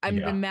that. I'm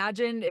Yeah.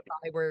 imagine if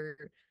I were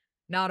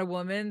not a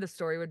woman, the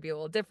story would be a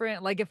little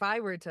different. Like if I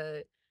weren't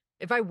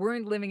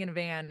living in a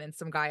van and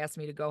some guy asked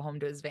me to go home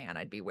to his van,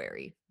 I'd be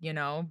wary, you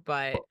know?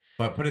 But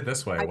But put it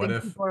this way, I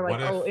think people are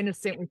like, "Oh,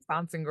 innocent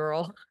Wisconsin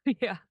girl."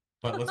 Yeah.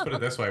 but let's put it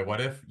this way, what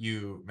if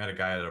you met a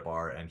guy at a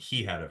bar and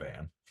he had a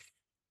van?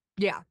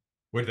 Yeah.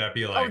 Would that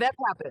be Oh, like that's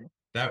happened.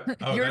 that?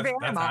 Oh, Your van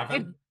or that's mine?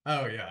 happened?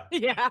 Oh yeah.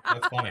 Yeah.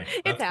 That's funny.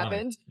 It's That's funny.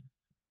 happened.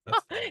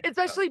 That's funny.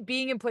 Especially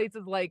being in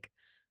places like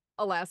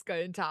Alaska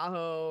and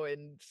Tahoe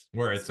and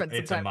Where spent some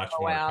it's a time in much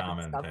more Moab and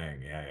common stuff.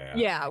 thing. Yeah, yeah, yeah.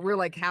 Yeah, we're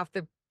like half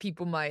the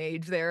people my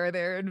age there are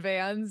there in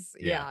vans.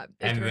 Yeah. Yeah, it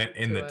And turns then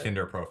in into the a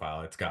Tinder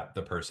profile, it's got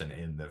the person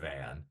in the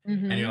van.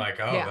 And you're mhm. like,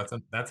 oh, Yeah,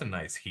 that's a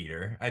nice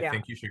heater. I yeah.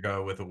 think you should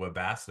go with a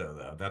Webasto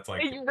though. That's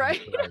like You're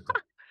right.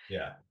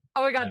 yeah,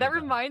 Oh my I God, that did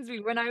that. reminds me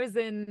when I was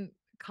in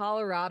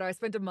Colorado, I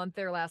spent a month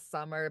there last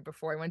summer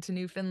before I went to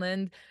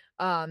Newfoundland.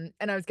 And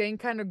I was getting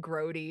kind of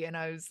grody and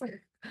I was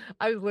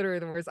literally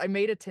the worst. I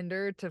made a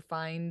Tinder to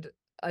find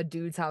a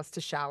dude's house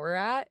to shower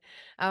at.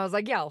 I was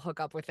like, yeah, I'll hook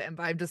up with him,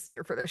 but I'm just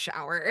here for the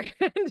shower.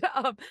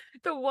 And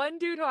the one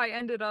dude who I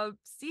ended up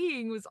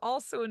seeing was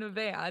also in a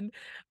van.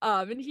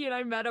 And he and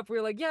I met up. We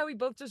were like, yeah, we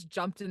both just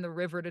jumped in the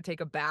river to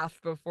take a bath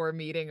before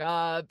meeting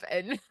up.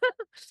 And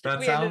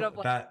we ended up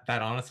like,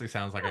 That honestly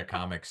sounds like a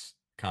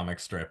comic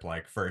strip.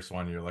 Like first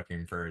one you're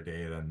looking for a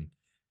date and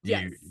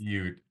yes.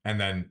 and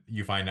then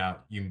you find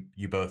out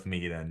you both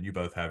meet and you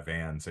both have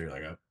vans. So you're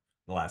like, oh,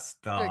 the Like,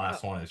 oh,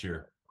 last one is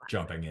you're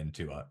jumping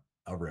into a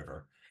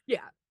river.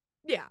 yeah.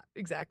 Yeah,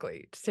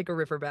 exactly. Just take a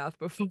river bath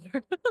before.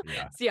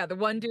 Yeah. So yeah, the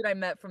one dude I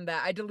met from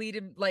that, I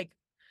deleted like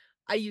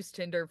I used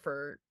Tinder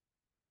for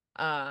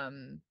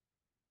um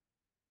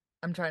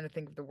I'm trying to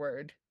think of the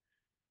word.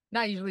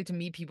 Not usually to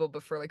meet people,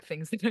 but for like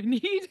things that I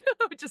need,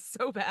 which is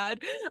so bad.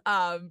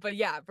 But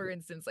yeah, for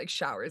instance, like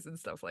showers and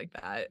stuff like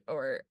that.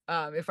 Or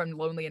if I'm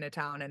lonely in a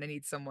town and I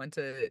need someone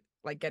to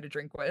like get a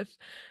drink with.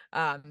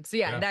 So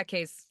yeah, in Yeah. that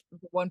case,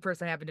 the one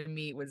person I happened to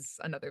meet was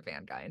another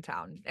van guy in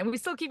town. And we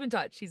still keep in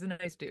touch. He's a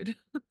nice dude.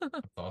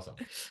 That's awesome.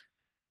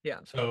 Yeah.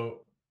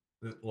 So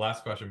the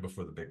last question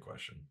before the big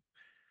question.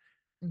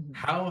 Mhm.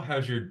 How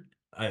has your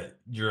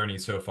journey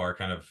so far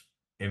kind of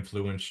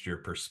influenced your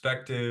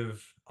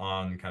perspective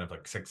on kind of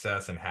like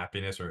success and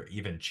happiness, or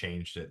even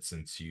changed it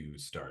since you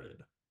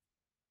started?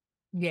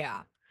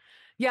 Yeah.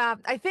 Yeah.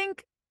 I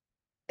think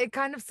it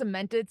kind of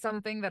cemented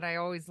something that I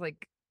always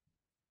like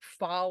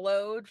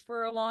followed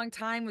for a long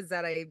time was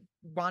that I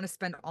want to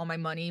spend all my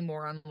money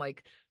more on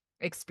like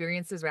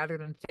experiences rather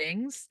than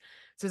things.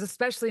 So it's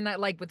especially not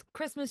like with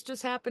Christmas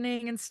just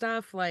happening and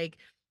stuff. Like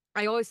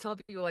I always tell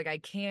people like I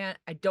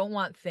don't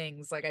want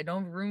things. Like I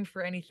don't have room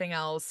for anything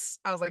else.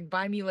 I was like,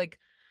 buy me like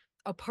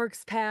a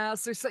parks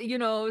pass or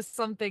so,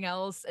 something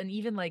else. And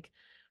even like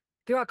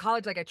throughout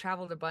college, like I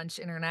traveled a bunch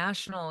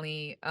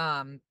internationally.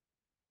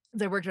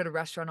 I worked at a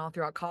restaurant all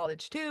throughout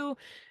college too.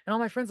 And all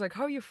my friends were like,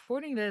 how are you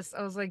affording this?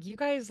 I was like, you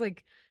guys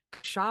like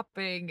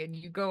shopping and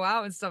you go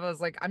out and stuff. I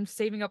was like, I'm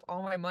saving up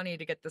all my money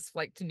to get this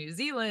flight to New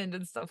Zealand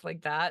and stuff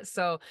like that.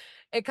 So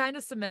it kind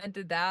of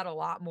cemented that a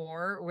lot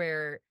more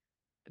where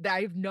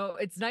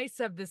it's nice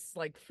to have this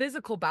like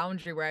physical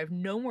boundary where I have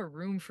no more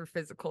room for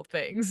physical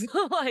things.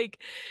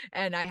 Like,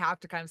 and I have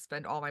to kind of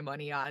spend all my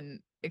money on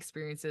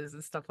experiences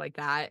and stuff like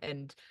that.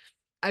 And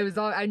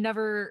I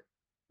never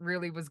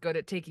really was good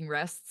at taking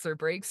rests or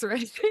breaks or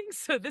anything.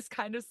 So this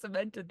kind of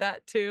cemented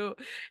that too,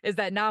 is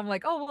that now I'm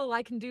like, oh, well,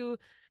 I can do,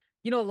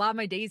 a lot of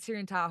my days here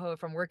in Tahoe,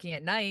 if I'm working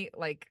at night,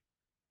 like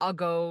I'll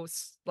go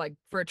like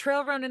for a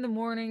trail run in the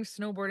morning,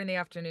 snowboard in the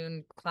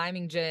afternoon,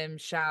 climbing gym,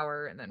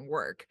 shower, and then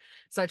work.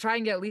 So I try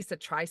and get at least a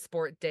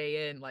tri-sport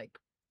day in, like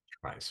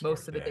Price for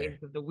most of the day.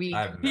 days of the week.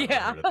 I've never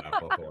Yeah. heard of that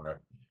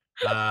before.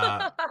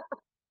 Uh,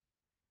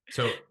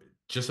 so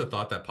just a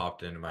thought that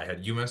popped into my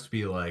head. You must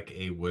be like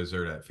a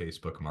wizard at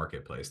Facebook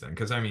Marketplace then,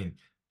 because I mean,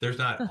 there's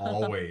not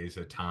always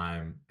a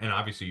time, and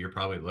obviously you're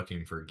probably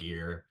looking for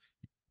gear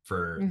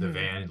for the Hmm.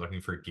 van,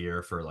 looking for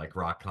gear for like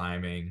rock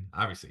climbing.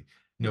 Obviously,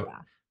 no,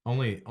 Yeah.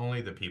 only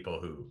the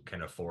people who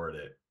can afford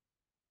it,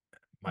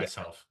 Yeah.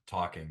 myself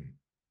talking,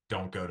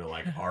 don't go to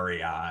like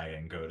REI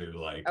and go to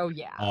like Oh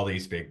yeah. all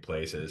these big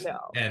places.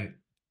 No. And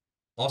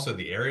also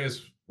the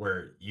areas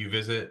where you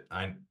visit,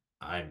 I'm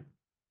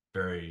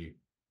very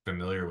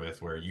familiar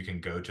with, where you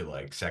can go to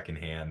like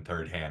secondhand,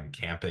 third hand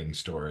camping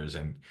stores,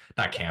 and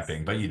not Yes.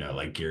 camping, but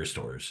like gear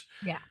stores,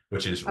 Yeah.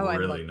 which is Oh, I love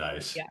really that.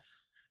 nice. Yeah.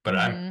 But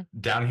I'm Hmm.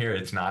 down here,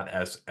 it's not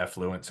as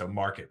affluent. So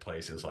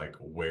marketplace is like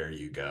where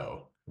you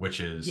go, which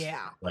is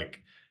Yeah.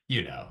 like,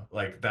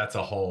 like that's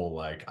a whole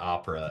like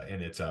opera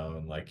in its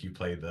own. Like you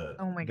play the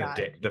Oh my the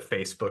God. the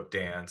Facebook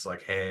dance,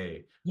 like,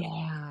 hey,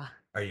 Yeah.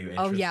 are you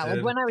Oh yeah.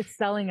 Like interested? when I was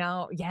selling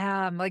out,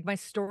 yeah, like my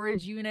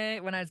storage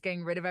unit, when I was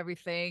getting rid of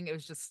everything, it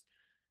was just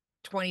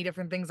 20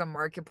 different things on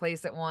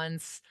Marketplace at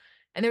once.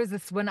 And there was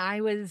this when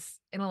I was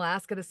in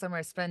Alaska this summer,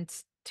 I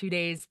spent 2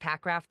 days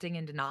pack rafting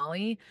in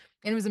Denali,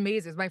 and it was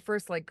amazing. It was my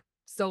first like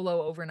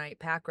solo overnight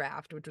pack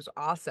raft, which was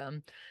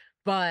awesome.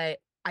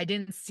 But I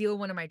didn't seal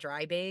one of my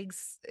dry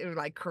bags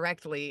like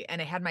correctly,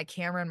 and it had my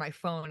camera and my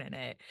phone in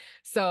it.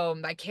 So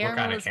my What camera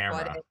kind of was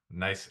flooded. camera?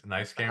 Nice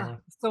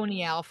camera.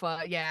 Sony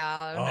Alpha,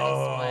 yeah, a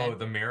nice Oh, one.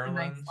 the mirror A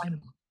nice lens.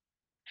 one.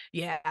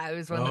 Yeah, it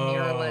was one of the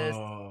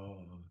mirrorless.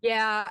 Oh,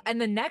 Yeah,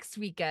 and the next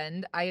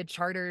weekend, I had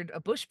chartered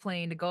a bush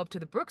plane to go up to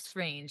the Brooks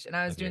Range, and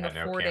I was and you doing a had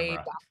no 4-day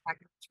camera.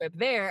 backpacking trip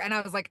there. And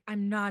I was like,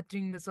 I'm not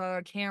doing this without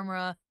a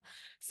camera.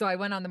 So I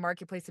went on the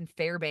marketplace in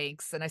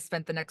Fairbanks, and I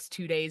spent the next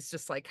 2 days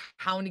just like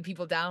hounding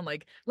people down,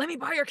 like, let me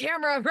buy your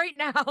camera right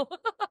now.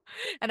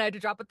 And I had to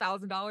drop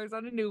 $1,000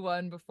 on a new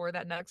one before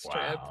that next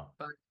trip. Wow.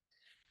 But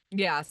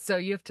yeah, so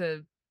you have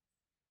to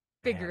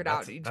figure Man, it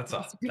out that's each that's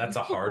a place. that's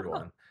a hard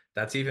one.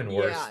 That's even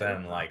worse Yeah, it was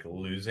than tough. like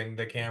losing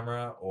the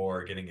camera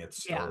or getting it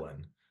Yeah,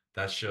 stolen.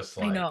 That's just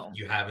I like know.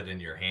 you have it in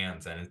your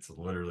hands and it's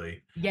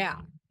literally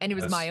Yeah. And it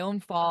was my as own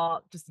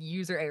fault, just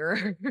user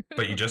error.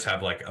 but you just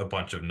have like a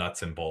bunch of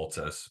nuts and bolts,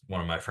 as one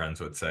of my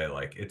friends would say,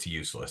 like it's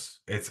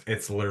useless.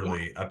 It's Yeah.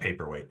 literally a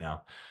paperweight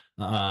now.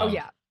 Oh Um,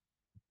 yeah.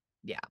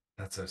 Yeah.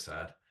 that's so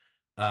sad.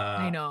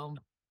 I Uh,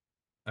 know.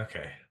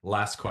 okay,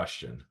 last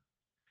question.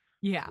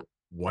 Yeah.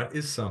 What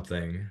is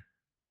something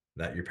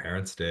that your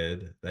parents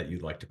did that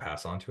you'd like to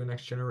pass on to a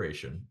next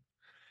generation?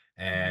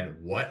 Mhm.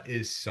 And what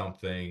is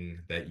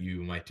something that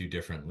you might do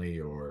differently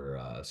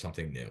or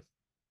something new?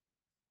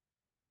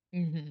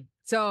 Mhm.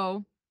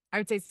 So I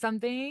would say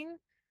something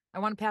I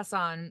want to pass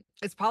on.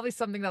 It's probably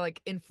something that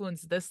like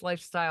influenced this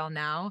lifestyle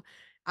now.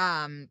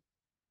 Um,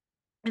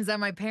 is that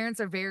my parents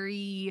are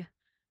very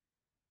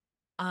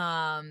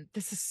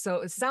this is so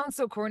it sounds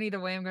so corny the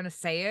way I'm gonna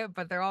say it,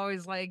 but they're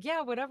always like,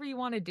 yeah, whatever you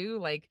want to do,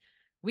 like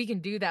we can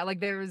do that. Like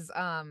there's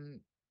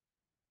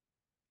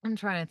I'm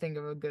trying to think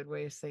of a good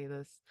way to say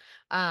this.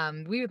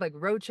 We would like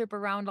road trip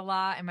around a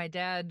lot, and my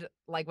dad,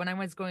 like when I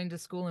was going to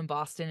school in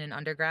Boston in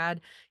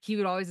undergrad, he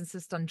would always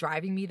insist on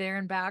driving me there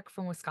and back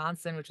from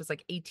Wisconsin, which was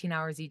like 18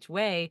 hours each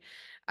way.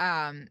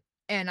 Um,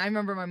 and I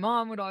remember my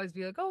mom would always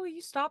be like, "Oh, are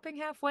you stopping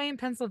halfway in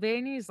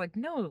Pennsylvania?" He's like,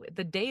 "No,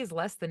 the day is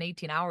less than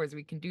 18 hours.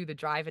 We can do the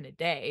drive in a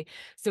day."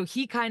 So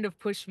he kind of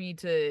pushed me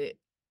to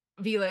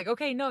be like,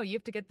 "Okay, no, you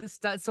have to get this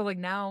done." So like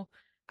now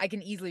I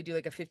can easily do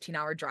like a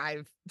 15-hour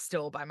drive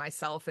still by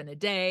myself in a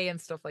day and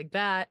stuff like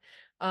that.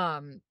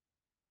 Um,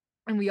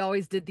 and we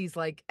always did these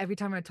like every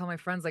time I tell my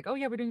friends, like, oh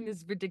yeah, we're doing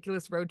these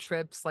ridiculous road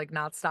trips, like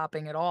not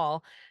stopping at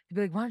all. They'd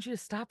be like, why don't you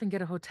just stop and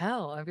get a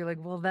hotel? I'd be like,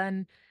 well,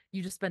 then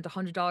you just spent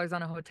 $100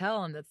 on a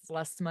hotel and that's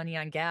less money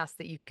on gas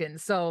that you can.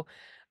 So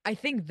I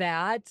think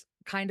that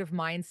kind of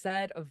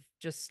mindset of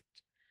just,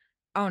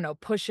 I don't know,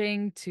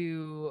 pushing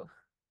to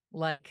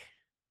like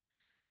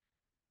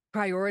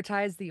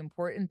prioritize the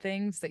important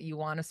things that you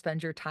wanna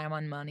spend your time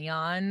on money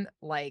on,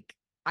 like,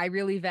 I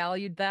really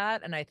valued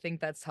that, and I think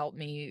that's helped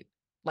me,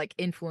 like,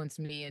 influence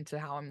me into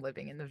how I'm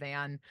living in the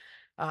van,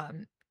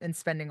 and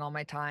spending all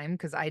my time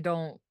because I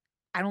don't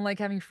like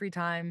having free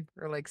time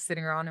or, like,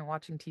 sitting around and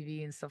watching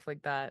TV and stuff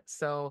like that,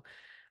 so,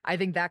 I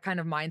think that kind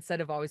of mindset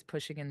of always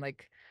pushing and,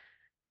 like,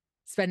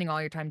 spending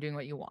all your time doing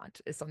what you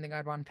want is something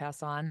I'd wanna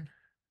pass on,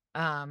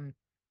 um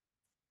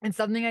and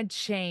something I'd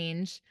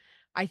change,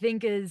 I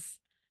think, is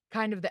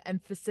kind of the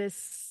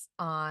emphasis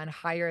on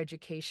higher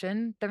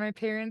education that my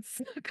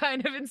parents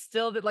kind of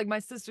instilled it. Like my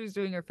sister's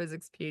doing her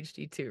physics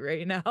PhD too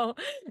right now.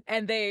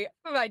 And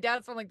my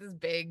dad's from like this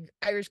big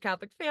Irish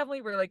Catholic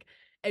family where like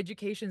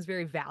education is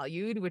very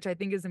valued, which I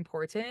think is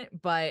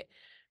important. But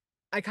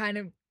I kind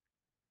of,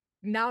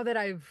 now that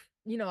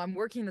I'm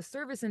working in the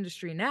service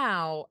industry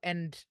now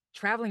and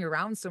traveling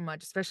around so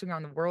much, especially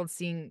around the world,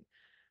 seeing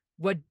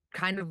what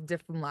kind of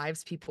different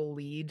lives people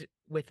lead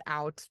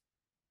without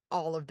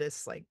all of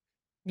this like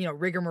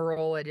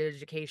rigmarole at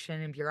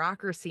education and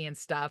bureaucracy and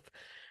stuff,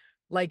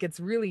 like it's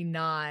really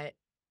not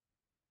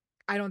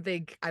I don't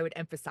think I would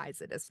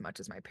emphasize it as much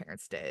as my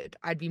parents did.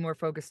 I'd be more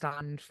focused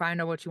on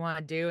find out what you want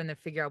to do and then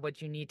figure out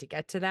what you need to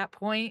get to that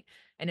point.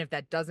 And if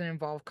that doesn't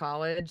involve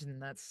college, then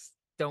that's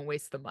don't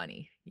waste the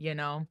money, you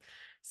know?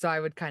 So I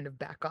would kind of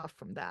back off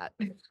from that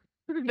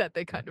that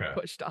they kind of Okay.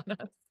 pushed on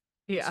us.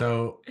 Yeah.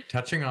 So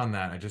touching on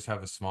that, I just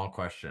have a small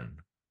question.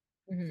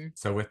 Hmm.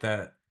 So with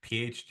that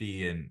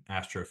PhD in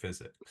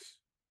astrophysics,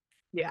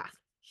 Yeah.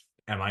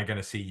 am I going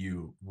to see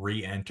you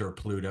re-enter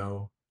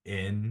Pluto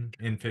in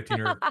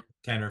 15 or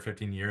 10 or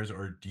 15 years,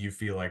 or do you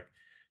feel like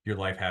your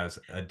life has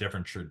a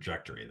different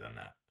trajectory than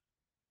that?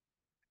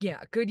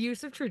 Yeah, good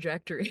use of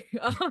trajectory.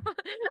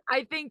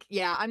 I think,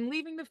 yeah, I'm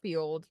leaving the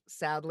field,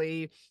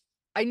 sadly.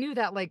 I knew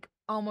that like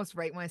almost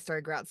right when I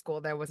started grad school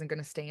that I wasn't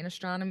going to stay in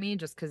astronomy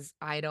just because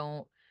I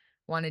don't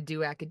want to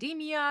do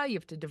academia. You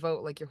have to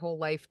devote like your whole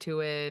life to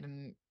it,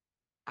 and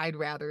I'd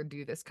rather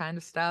do this kind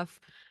of stuff.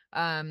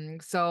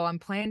 So I'm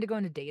planning to go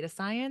into data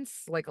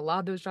science. Like a lot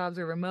of those jobs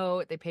are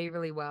remote, they pay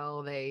really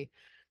well. They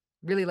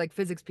really like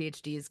physics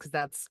PhDs because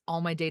that's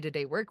all my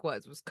day-to-day work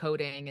was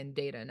coding and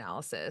data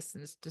analysis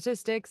and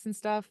statistics and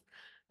stuff.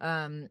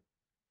 Um,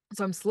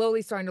 so I'm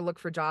slowly starting to look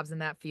for jobs in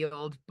that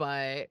field,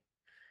 but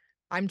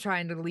I'm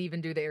trying to leave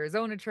and do the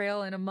Arizona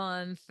Trail in a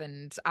month,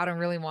 and I don't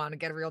really want to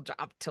get a real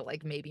job till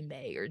like maybe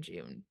May or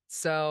June.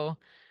 So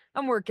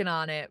I'm working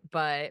on it,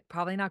 but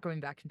probably not going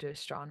back into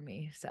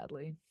astronomy,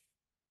 sadly.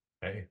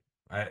 Hey,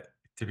 I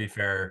to be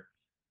fair,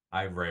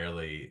 I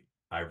rarely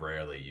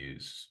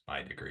use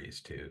my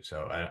degrees too.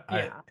 So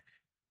Yeah.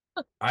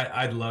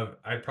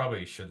 I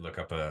probably should look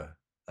up a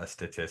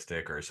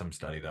statistic or some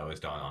study that was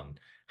done on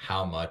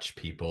how much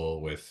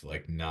people with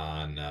like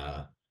non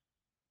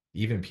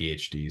even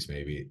PhDs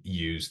maybe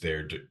use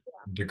their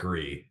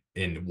degree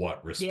in what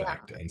Yeah.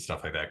 respect and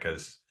stuff like that.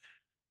 Because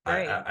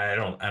Right. I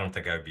don't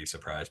think I'd be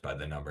surprised by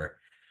the number.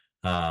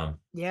 Um,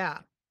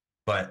 Yeah.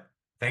 but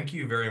thank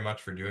you very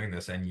much for doing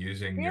this and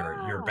using your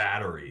Yeah.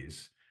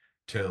 batteries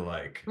to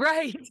like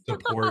Right.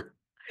 support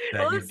that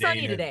Well, you it's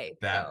sunny dated today,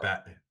 that so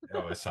bat.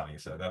 Oh, it's sunny,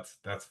 so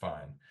that's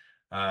fine.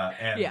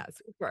 And yeah,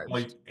 well,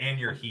 supercharged. and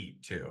your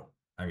heat too.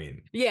 I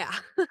mean, Yeah.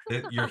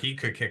 your heat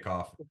could kick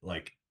off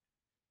like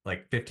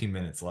 15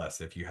 minutes less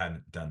if you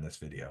hadn't done this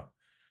video.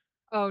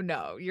 Oh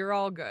no, you're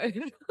all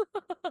good.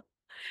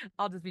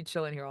 I'll just be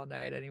chilling here all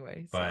night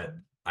anyway, so But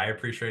I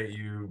appreciate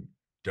you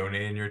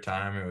donating your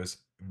time. It was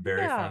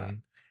very yeah.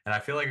 fun, and I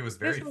feel like it was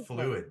This very was fun.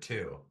 fluid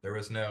too. There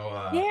was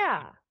no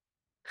Yeah,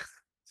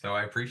 so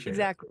I appreciate it.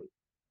 exactly.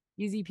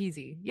 Easy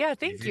peasy. Yeah,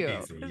 thank Easy you. peasy,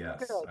 This is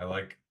yes. I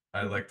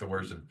good. like the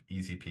words of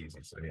easy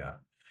peasy. So yeah.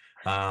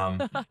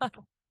 Um,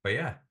 but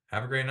yeah,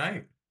 have a great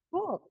night.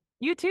 Cool.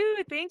 You too.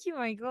 Thank you,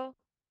 Michael.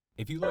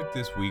 If you like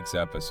this week's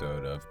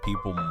episode of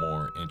People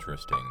More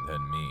Interesting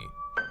Than Me,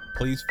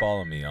 please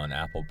follow me on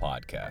Apple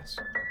Podcasts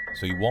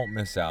so you won't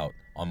miss out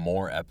on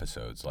more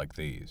episodes like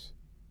these.